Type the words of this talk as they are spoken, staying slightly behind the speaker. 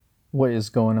What is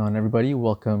going on, everybody?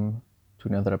 Welcome to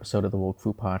another episode of the Woke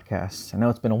Fu Podcast. I know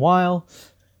it's been a while.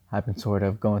 I've been sort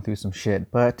of going through some shit,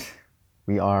 but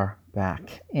we are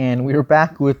back. And we are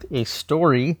back with a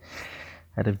story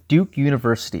out of Duke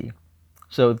University.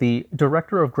 So the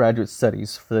Director of Graduate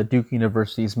Studies for the Duke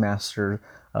University's Master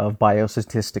of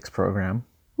Biostatistics program,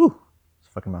 it's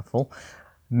a fucking mouthful,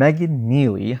 Megan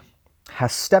Neely,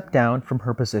 has stepped down from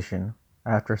her position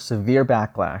after severe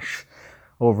backlash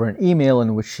over an email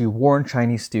in which she warned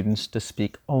Chinese students to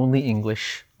speak only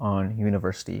English on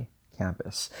university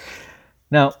campus.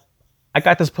 Now, I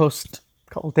got this post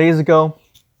a couple days ago.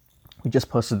 We just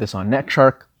posted this on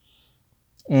NetShark.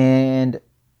 And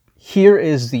here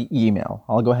is the email.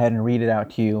 I'll go ahead and read it out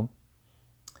to you.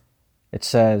 It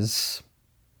says,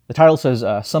 the title says,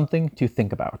 Something to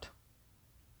Think About,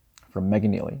 from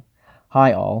Megan Neely.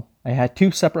 Hi all, I had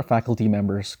two separate faculty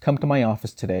members come to my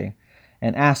office today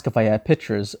and ask if I had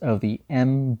pictures of the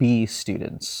MB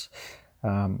students.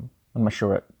 I'm not sure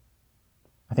what,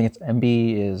 I think it's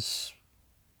MB is,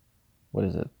 what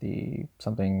is it? The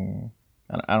something,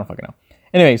 I don't fucking know.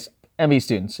 Anyways, MB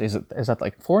students, is that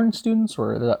like foreign students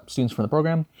or is that students from the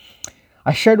program?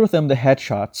 I shared with them the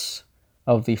headshots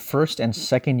of the first and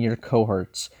second year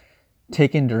cohorts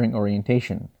taken during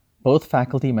orientation. Both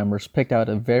faculty members picked out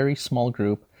a very small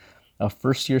group of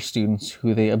first-year students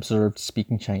who they observed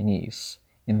speaking Chinese,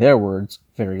 in their words,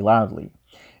 very loudly,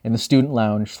 in the student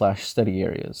lounge/study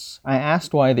areas. I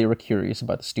asked why they were curious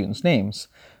about the students' names.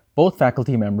 Both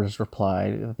faculty members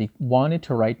replied that they wanted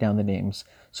to write down the names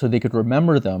so they could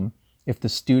remember them if the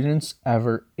students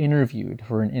ever interviewed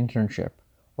for an internship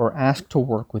or asked to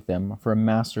work with them for a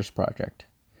master's project.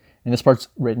 And this part's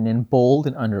written in bold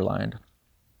and underlined.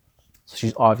 So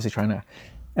she's obviously trying to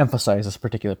emphasize this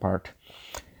particular part.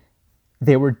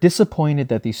 They were disappointed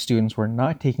that these students were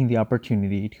not taking the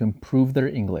opportunity to improve their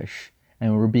English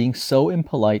and were being so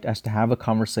impolite as to have a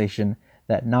conversation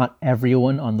that not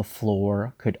everyone on the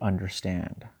floor could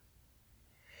understand.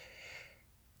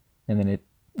 And then it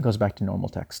goes back to normal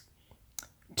text.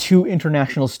 To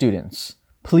international students,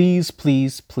 please,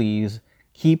 please, please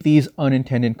keep these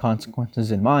unintended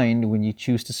consequences in mind when you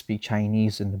choose to speak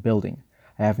Chinese in the building.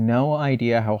 I have no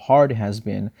idea how hard it has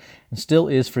been and still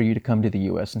is for you to come to the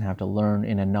US and have to learn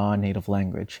in a non-native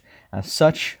language. As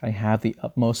such, I have the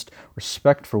utmost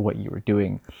respect for what you are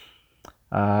doing.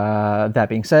 That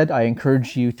being said, I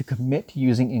encourage you to commit to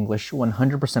using English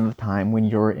 100% of the time when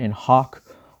you're in Hawk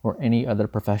or any other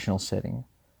professional setting.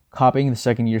 Copying the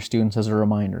second year students as a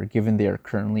reminder, given they are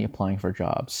currently applying for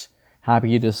jobs.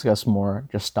 Happy to discuss more.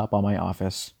 Just stop by my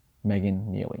office.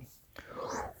 Megan Neely.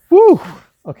 Woo!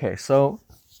 Okay, so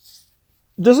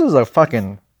this is a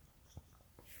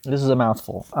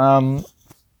mouthful.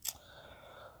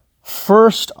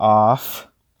 First off,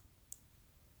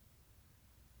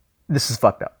 this is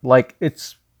fucked up. Like,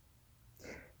 it's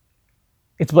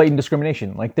blatant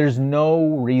discrimination. Like, there's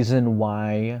no reason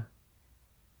why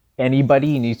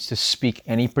anybody needs to speak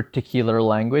any particular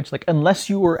language. Like, unless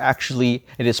you were actually,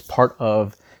 it is part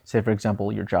of, say, for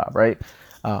example, your job, right?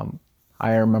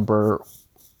 I remember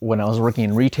when I was working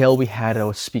in retail, we had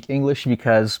to speak English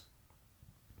because,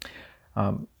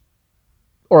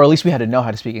 or at least we had to know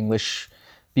how to speak English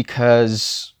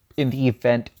because in the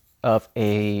event of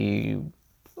a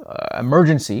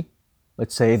emergency,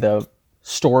 let's say the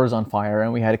store is on fire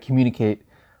and we had to communicate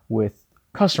with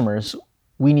customers,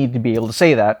 we need to be able to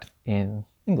say that in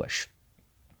English.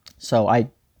 So I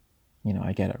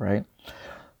get it, right?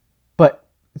 But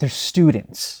they're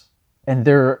students and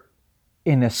they're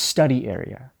in a study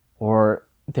area or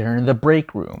they're in the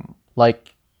break room.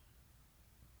 Like,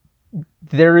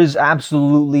 there is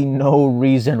absolutely no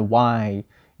reason why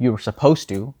you're supposed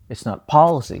to. It's not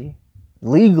policy.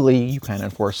 Legally, you can't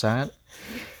enforce that.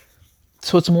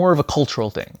 So it's more of a cultural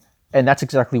thing. And that's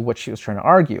exactly what she was trying to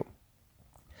argue.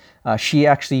 She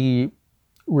actually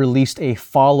released a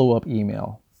follow-up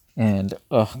email. And,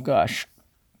 oh gosh.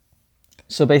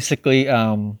 So basically,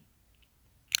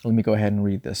 let me go ahead and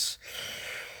read this.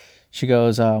 She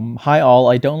goes, hi all,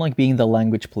 I don't like being the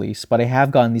language police, but I have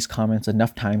gotten these comments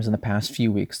enough times in the past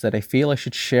few weeks that I feel I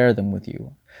should share them with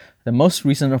you. The most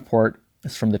recent report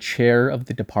is from the chair of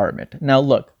the department. Now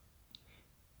look,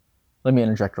 let me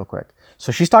interject real quick.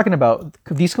 So she's talking about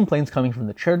these complaints coming from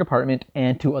the chair department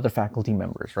and two other faculty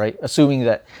members, right? Assuming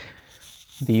that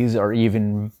these are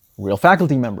even real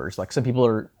faculty members. Like, some people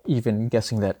are even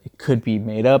guessing that it could be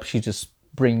made up. She's just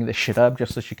bringing this shit up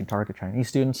just so she can target Chinese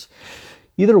students.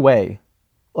 Either way,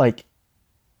 like,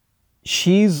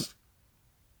 she's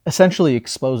essentially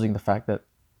exposing the fact that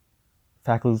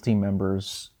faculty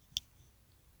members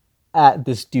at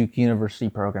this Duke University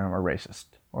program are racist.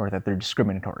 or that they're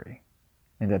discriminatory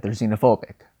and that they're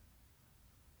xenophobic.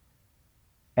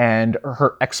 And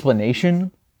her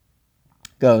explanation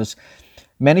goes,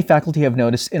 many faculty have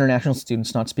noticed international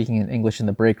students not speaking in English in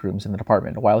the break rooms in the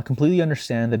department. While I completely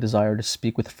understand the desire to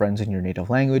speak with friends in your native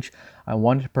language, I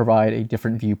wanted to provide a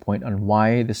different viewpoint on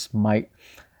why this might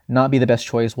not be the best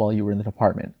choice while you were in the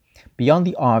department. Beyond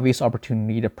the obvious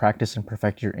opportunity to practice and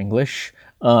perfect your English,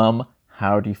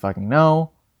 how do you fucking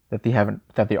know that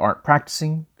they aren't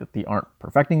practicing, that they aren't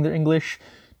perfecting their English?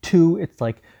 Two, it's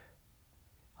like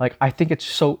I think it's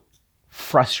so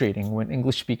frustrating when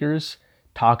English speakers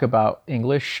talk about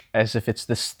English as if it's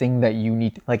this thing that you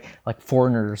need, like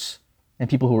foreigners and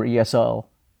people who are ESL,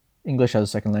 English as a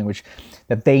second language,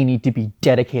 that they need to be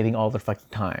dedicating all their fucking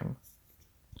time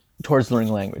towards learning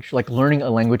a language. Like, learning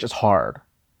a language is hard.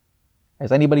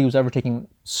 As anybody who's ever taken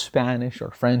Spanish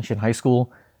or French in high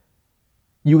school,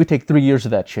 you could take 3 years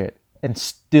of that shit and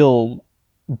still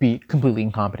be completely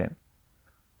incompetent.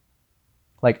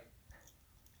 Like,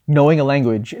 knowing a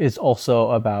language is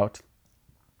also about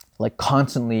like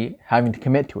constantly having to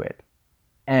commit to it.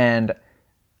 And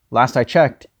last I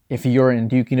checked, if you're in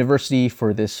Duke University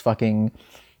for this fucking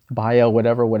bio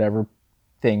whatever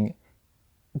thing,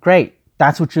 great.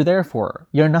 That's what you're there for.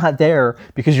 You're not there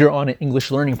because you're on an English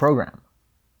learning program.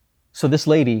 So this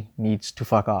lady needs to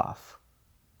fuck off.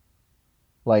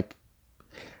 Like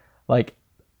I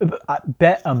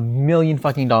bet $1 million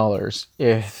fucking dollars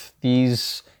if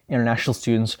these international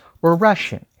students were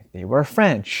Russian, if they were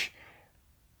French,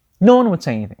 no one would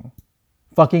say anything.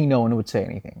 Fucking no one would say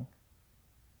anything.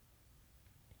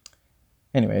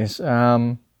 Anyways,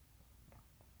 the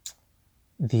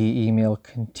email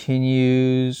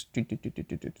continues.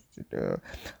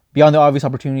 Beyond the obvious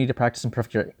opportunity to practice and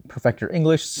perfect your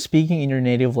English, speaking in your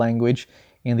native language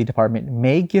in the department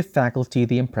may give faculty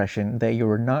the impression that you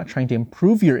are not trying to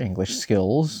improve your English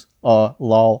skills.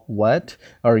 Lol, what?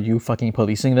 Are you fucking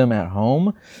policing them at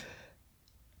home?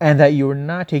 And that you are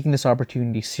not taking this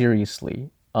opportunity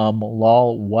seriously.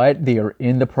 Lol, what? They are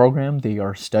in the program, they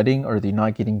are studying, are they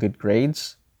not getting good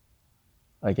grades?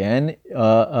 Again,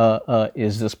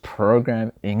 is this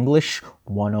program English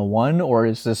 101, or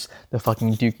is this the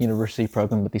fucking Duke University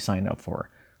program that they signed up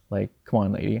for? Like, come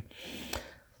on, lady.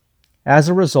 As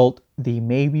a result, they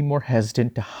may be more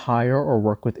hesitant to hire or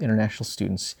work with international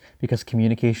students because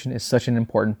communication is such an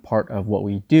important part of what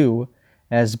we do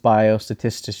as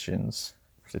biostatisticians.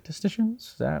 Statisticians?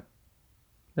 Is that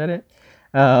it?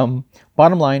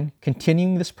 Bottom line,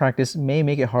 continuing this practice may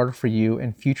make it harder for you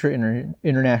and future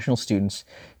international students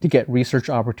to get research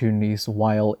opportunities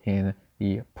while in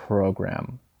the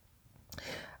program.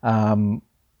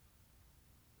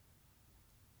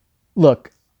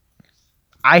 Look,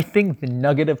 I think the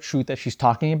nugget of truth that she's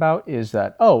talking about is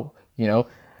that,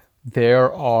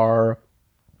 there are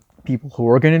people who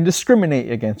are going to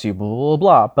discriminate against you, blah, blah,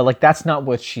 blah. But like, that's not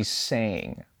what she's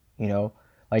saying,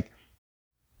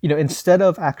 instead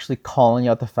of actually calling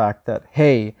out the fact that,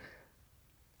 hey,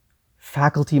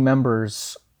 faculty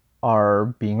members are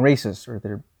being racist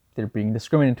or they're being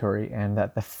discriminatory and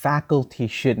that the faculty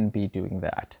shouldn't be doing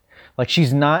that. Like,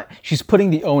 she's putting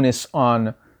the onus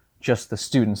on just the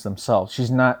students themselves.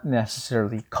 She's not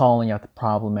necessarily calling out the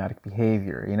problematic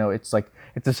behavior. It's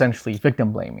essentially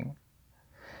victim blaming.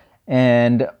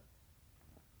 And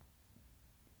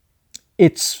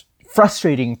it's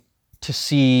frustrating to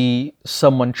see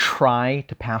someone try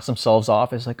to pass themselves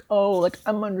off as like, oh, like,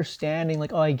 I'm understanding,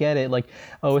 like, oh, I get it, like,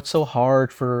 oh, it's so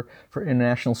hard for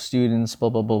international students, blah,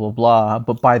 blah, blah, blah, blah.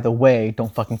 But by the way,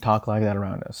 don't fucking talk like that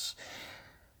around us.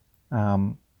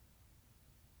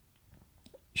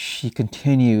 She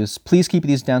continues, please keep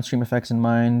these downstream effects in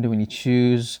mind when you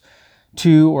choose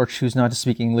to or choose not to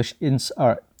speak English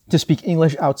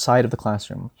outside of the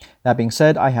classroom. That being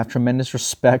said, I have tremendous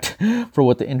respect for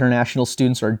what the international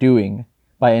students are doing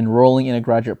by enrolling in a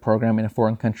graduate program in a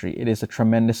foreign country. It is a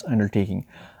tremendous undertaking.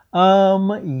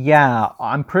 Yeah,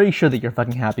 I'm pretty sure that you're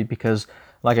fucking happy because,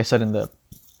 like I said in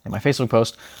my Facebook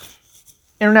post,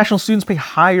 international students pay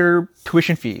higher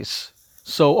tuition fees.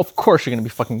 So of course you're gonna be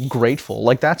fucking grateful.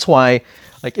 Like, that's why,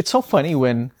 like, it's so funny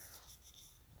when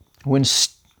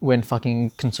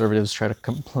fucking conservatives try to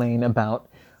complain about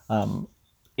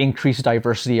increased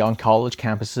diversity on college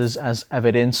campuses as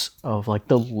evidence of like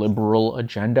the liberal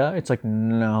agenda. It's like,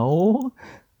 no,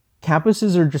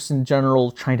 campuses are just in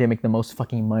general trying to make the most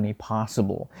fucking money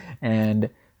possible, and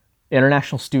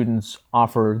international students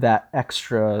offer that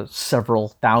extra several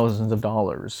thousands of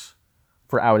dollars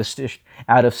for out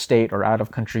of state or out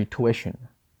of country tuition.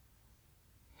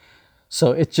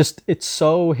 So it's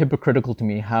so hypocritical to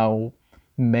me how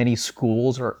many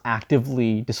schools are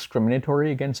actively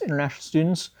discriminatory against international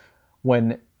students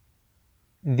when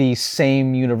these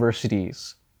same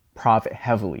universities profit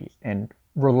heavily and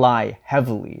rely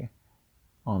heavily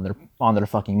on their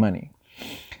fucking money.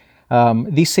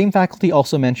 These same faculty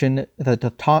also mentioned that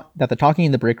the talking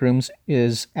in the break rooms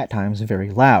is at times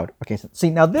very loud. Okay, so see,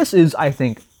 now this is, I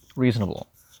think, reasonable.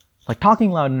 Like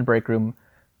talking loud in a break room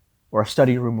or a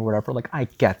study room or whatever, like I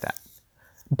get that.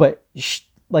 But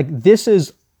like this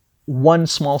is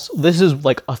this is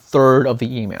like a third of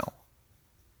the email.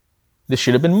 This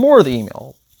should have been more of the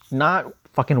email, not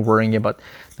fucking worrying about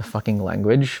the fucking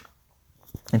language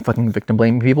and fucking victim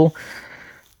blaming people.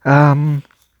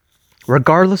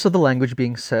 Regardless of the language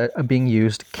being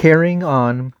used, carrying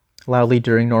on loudly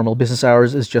during normal business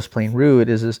hours is just plain rude.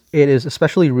 It is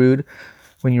especially rude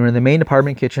when you're in the main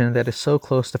department kitchen that is so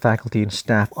close to faculty and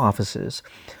staff offices.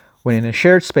 When in a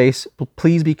shared space,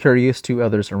 please be courteous to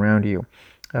others around you.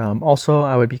 Also,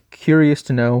 I would be curious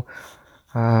to know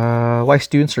why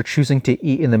students are choosing to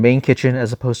eat in the main kitchen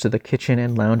as opposed to the kitchen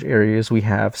and lounge areas we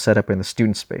have set up in the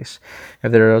student space.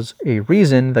 If there is a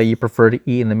reason that you prefer to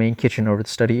eat in the main kitchen over the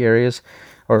study areas,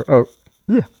 or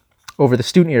over the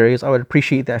student areas, I would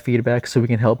appreciate that feedback so we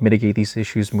can help mitigate these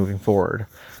issues moving forward.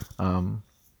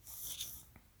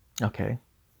 Okay,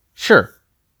 sure.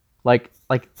 Like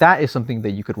that is something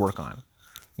that you could work on.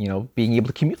 You know, being able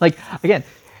to communicate. Like again,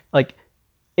 like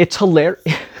it's hilarious.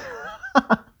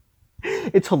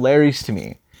 It's hilarious to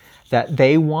me that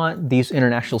they want these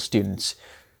international students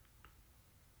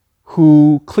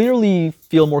who clearly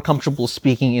feel more comfortable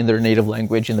speaking in their native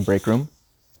language in the break room.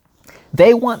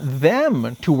 They want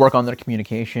them to work on their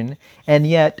communication, and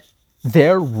yet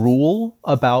their rule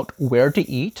about where to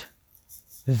eat,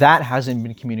 that hasn't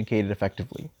been communicated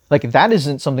effectively. Like that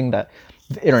isn't something that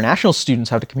the international students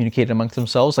have to communicate amongst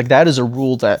themselves. Like that is a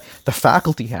rule that the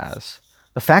faculty has.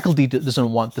 The faculty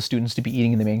doesn't want the students to be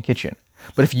eating in the main kitchen.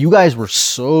 But if you guys were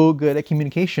so good at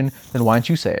communication, then why don't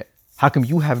you say it? How come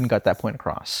you haven't got that point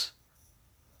across?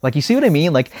 Like, you see what I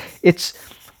mean? Like, it's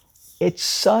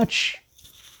such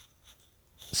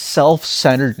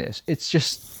self-centeredness. It's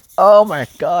just, oh my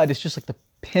God, it's just like the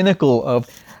pinnacle of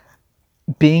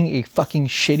being a fucking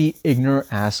shitty, ignorant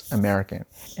ass American.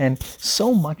 And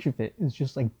so much of it is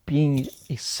just like being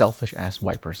a selfish ass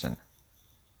white person.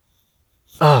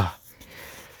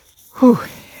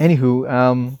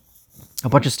 Anywho, a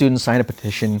bunch of students signed a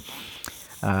petition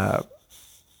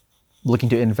looking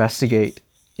to investigate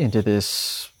into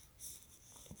this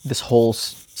whole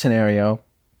scenario.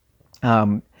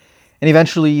 And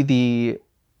eventually the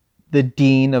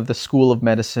dean of the School of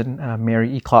Medicine,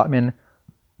 Mary E. Klotman,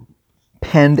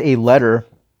 penned a letter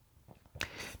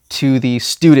to the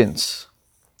students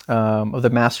of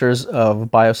the Masters of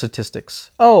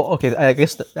Biostatistics. Oh, okay. I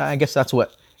guess that's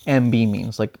what MB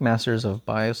means, like Masters of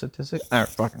Biostatistics.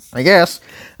 I guess.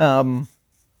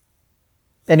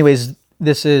 Anyways,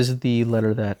 this is the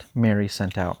letter that Mary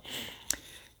sent out.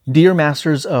 Dear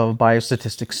Masters of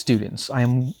Biostatistics students, I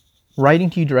am writing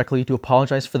to you directly to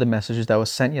apologize for the message that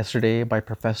was sent yesterday by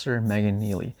Professor Megan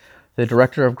Neely, the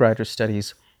Director of Graduate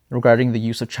Studies, regarding the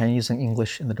use of Chinese and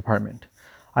English in the department.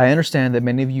 I understand that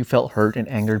many of you felt hurt and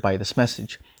angered by this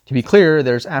message. To be clear,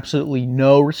 there's absolutely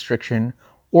no restriction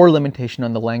or limitation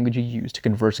on the language you use to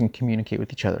converse and communicate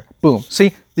with each other. Boom.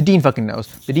 See, the dean fucking knows.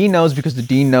 The dean knows because the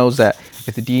dean knows that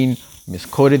if the dean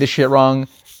misquoted this shit wrong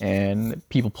and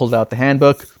people pulled out the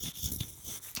handbook,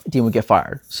 the dean would get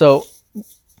fired. So,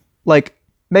 like,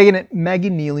 Megan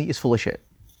Neely is full of shit.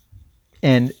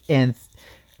 And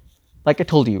like I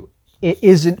told you, it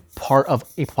isn't part of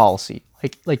a policy.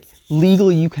 Like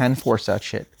legally you can force that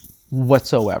shit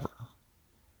whatsoever.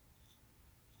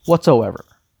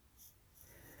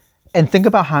 And think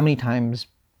about how many times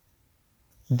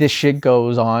this shit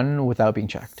goes on without being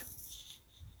checked.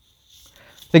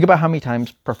 Think about how many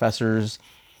times professors,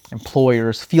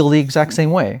 employers feel the exact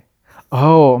same way.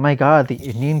 Oh my God, the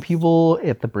Indian people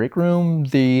at the break room,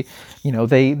 they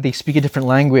speak a different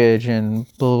language and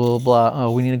blah, blah, blah.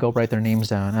 Oh, we need to go write their names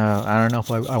down. I don't know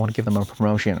if I want to give them a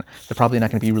promotion. They're probably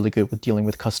not going to be really good with dealing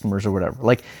with customers or whatever.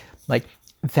 Like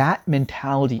that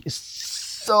mentality is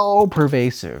so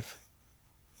pervasive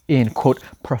in, quote,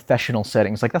 professional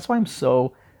settings. Like, that's why I'm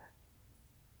so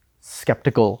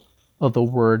skeptical of the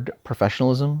word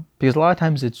professionalism, because a lot of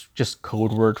times it's just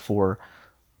code word for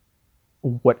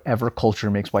whatever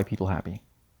culture makes white people happy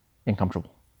and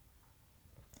comfortable.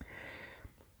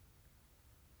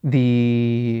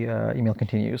 The email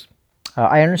continues.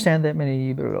 I understand that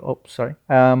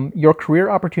your career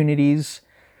opportunities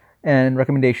and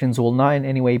recommendations will not in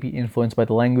any way be influenced by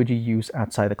the language you use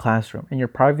outside the classroom, and your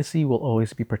privacy will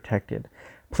always be protected.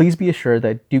 Please be assured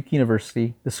that Duke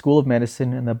University, the School of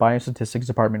Medicine, and the Biostatistics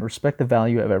Department respect the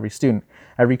value of every student,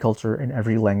 every culture, and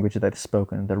every language that is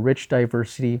spoken. The rich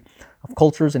diversity of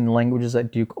cultures and languages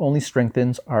at Duke only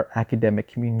strengthens our academic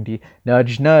community.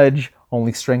 Nudge, nudge,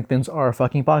 only strengthens our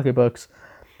fucking pocketbooks.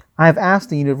 I have asked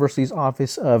the university's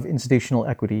Office of Institutional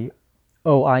Equity,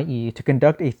 OIE, to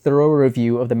conduct a thorough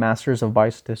review of the Masters of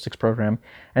Biostatistics program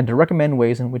and to recommend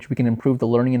ways in which we can improve the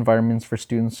learning environments for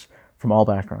students from all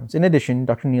backgrounds. In addition,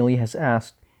 Dr. Neely has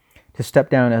asked to step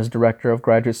down as Director of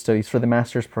Graduate Studies for the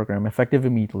Master's program, effective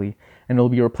immediately, and will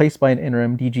be replaced by an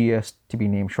interim DGS to be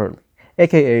named shortly.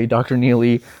 AKA, Dr.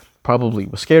 Neely probably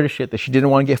was scared as shit that she didn't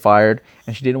want to get fired,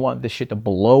 and she didn't want this shit to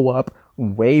blow up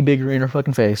way bigger in her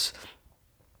fucking face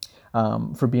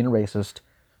for being a racist.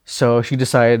 So she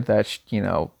decided that, she's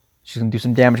going to do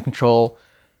some damage control,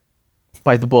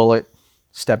 bite the bullet,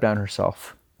 step down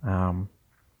herself.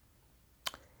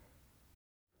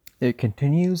 It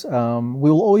continues, we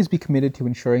will always be committed to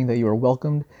ensuring that you are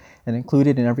welcomed and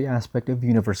included in every aspect of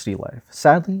university life.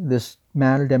 Sadly, this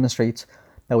matter demonstrates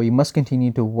that we must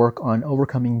continue to work on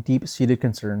overcoming deep-seated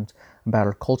concerns about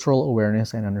our cultural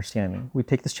awareness and understanding. We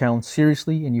take this challenge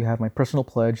seriously, and you have my personal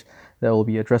pledge that will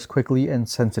be addressed quickly and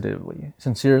sensitively.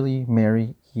 Sincerely,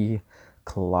 Mary E.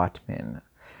 Klotman.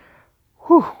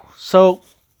 Whew. So,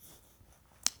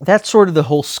 that's sort of the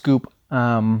whole scoop.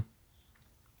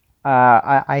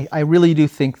 I really do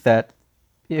think that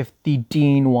if the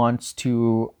dean wants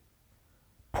to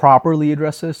properly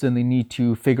address this, then they need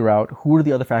to figure out who are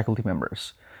the other faculty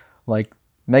members. Like,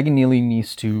 Megan Neely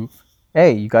needs to,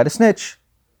 hey, you got to snitch.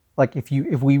 Like, if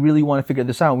we really want to figure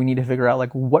this out, we need to figure out,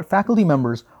 like, what faculty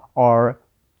members are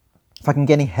fucking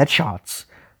getting headshots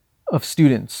of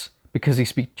students because they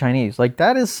speak Chinese. Like,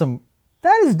 that is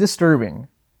disturbing.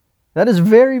 That is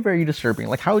very, very disturbing.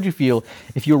 Like, how would you feel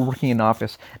if you were working in an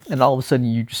office and all of a sudden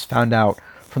you just found out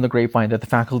from the grapevine that the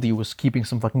faculty was keeping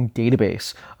some fucking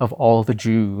database of all the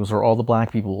Jews or all the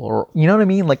black people, or, you know what I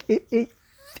mean? Like,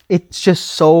 it's just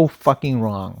so fucking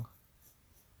wrong.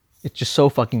 It's just so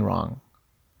fucking wrong.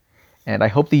 And I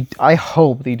hope they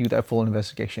do that full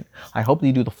investigation. I hope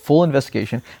they do the full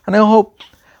investigation, and I hope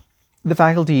the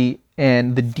faculty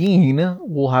and the dean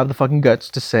will have the fucking guts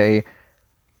to say,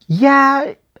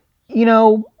 yeah,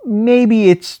 maybe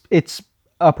it's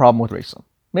a problem with racism.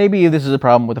 Maybe this is a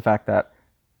problem with the fact that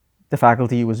the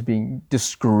faculty was being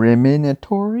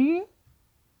discriminatory,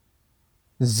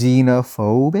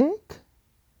 xenophobic.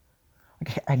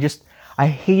 I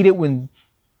hate it when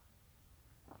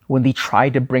they try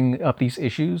to bring up these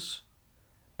issues,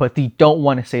 but they don't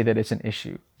want to say that it's an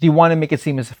issue. They want to make it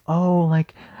seem as if,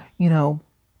 like they'll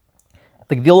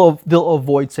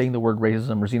avoid saying the word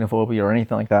racism or xenophobia or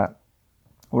anything like that,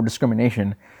 or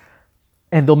discrimination,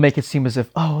 and they'll make it seem as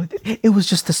if, it was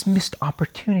just this missed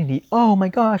opportunity. Oh my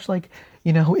gosh,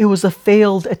 it was a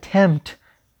failed attempt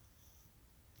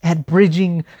at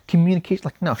bridging communication.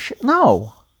 Like,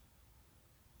 no.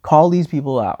 Call these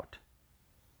people out.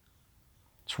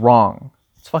 It's wrong.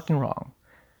 It's fucking wrong.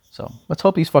 So let's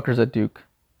hope these fuckers at Duke,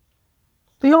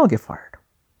 they all get fired.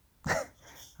 All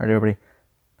right, everybody,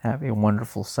 have a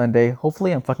wonderful Sunday.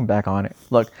 Hopefully I'm fucking back on it.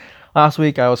 Look, last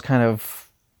week I was kind of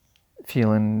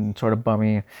feeling sort of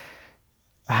bummy.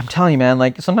 I'm telling you, man,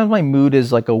 sometimes my mood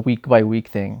is like a week by week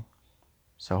thing.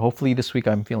 So hopefully this week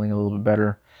I'm feeling a little bit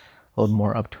better, a little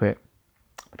more up to it.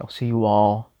 But I'll see you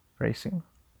all very soon.